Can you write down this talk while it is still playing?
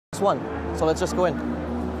One. So let's just go in.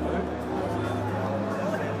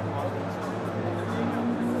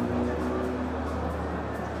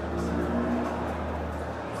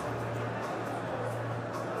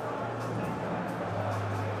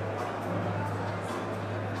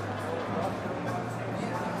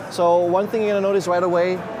 So one thing you're going to notice right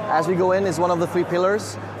away as we go in is one of the three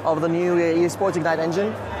pillars of the new EA Sports Ignite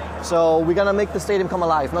engine. So we're going to make the stadium come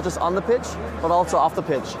alive, not just on the pitch, but also off the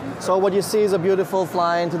pitch. So what you see is a beautiful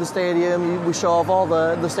fly into the stadium. We show off all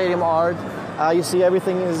the stadium art. You see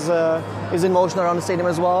everything is in motion around the stadium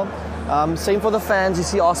as well. Same for the fans. You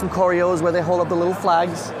see awesome choreos where they hold up the little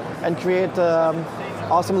flags and create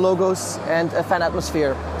awesome logos and a fan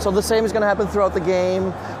atmosphere. So the same is going to happen throughout the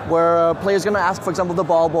game, where players are going to ask, for example, the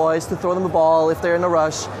ball boys to throw them the ball if they're in a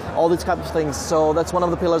rush, all these types of things. So that's one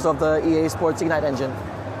of the pillars of the EA Sports Ignite engine.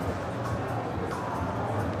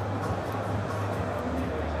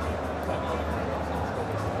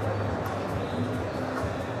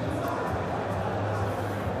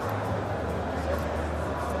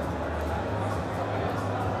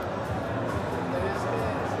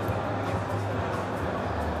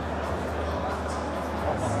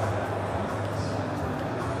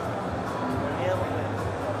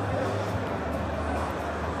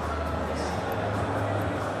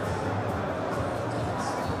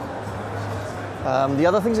 The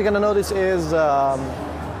other things you're going to notice is the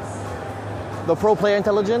pro player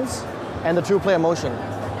intelligence and the true player motion.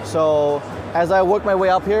 So as I work my way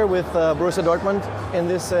up here with Borussia Dortmund in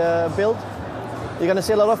this build, you're going to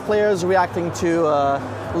see a lot of players reacting to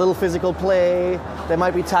a little physical play. There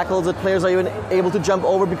might be tackles that players are even able to jump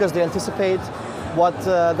over because they anticipate what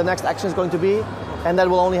the next action is going to be. And that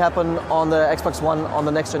will only happen on the Xbox One on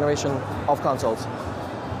the next generation of consoles.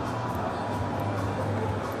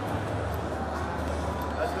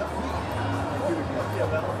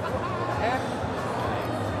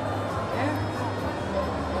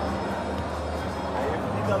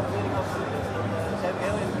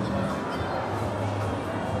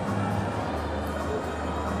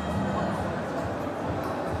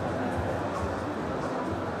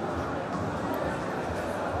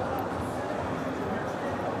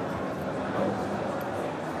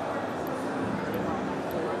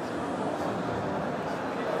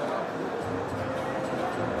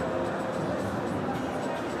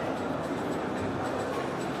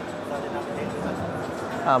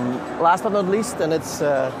 Last but not least, and it's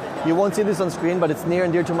you won't see this on screen, but it's near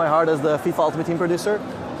and dear to my heart as the FIFA Ultimate Team producer.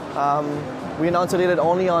 We announced it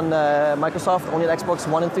only on Microsoft, only at Xbox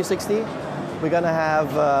One and 360. We're going to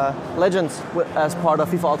have Legends as part of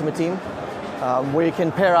FIFA Ultimate Team, where you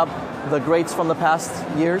can pair up the greats from the past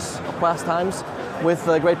years, or past times, with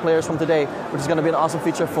great players from today, which is going to be an awesome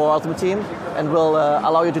feature for Ultimate Team and will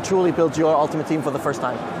allow you to truly build your Ultimate Team for the first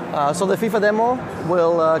time. So the FIFA demo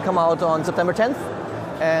will come out on September 10th.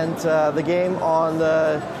 And the game on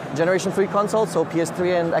the Generation 3 console, so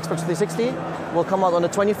PS3 and Xbox 360, will come out on the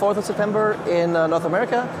 24th of September in North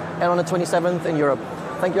America and on the 27th in Europe.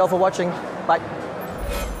 Thank you all for watching. Bye.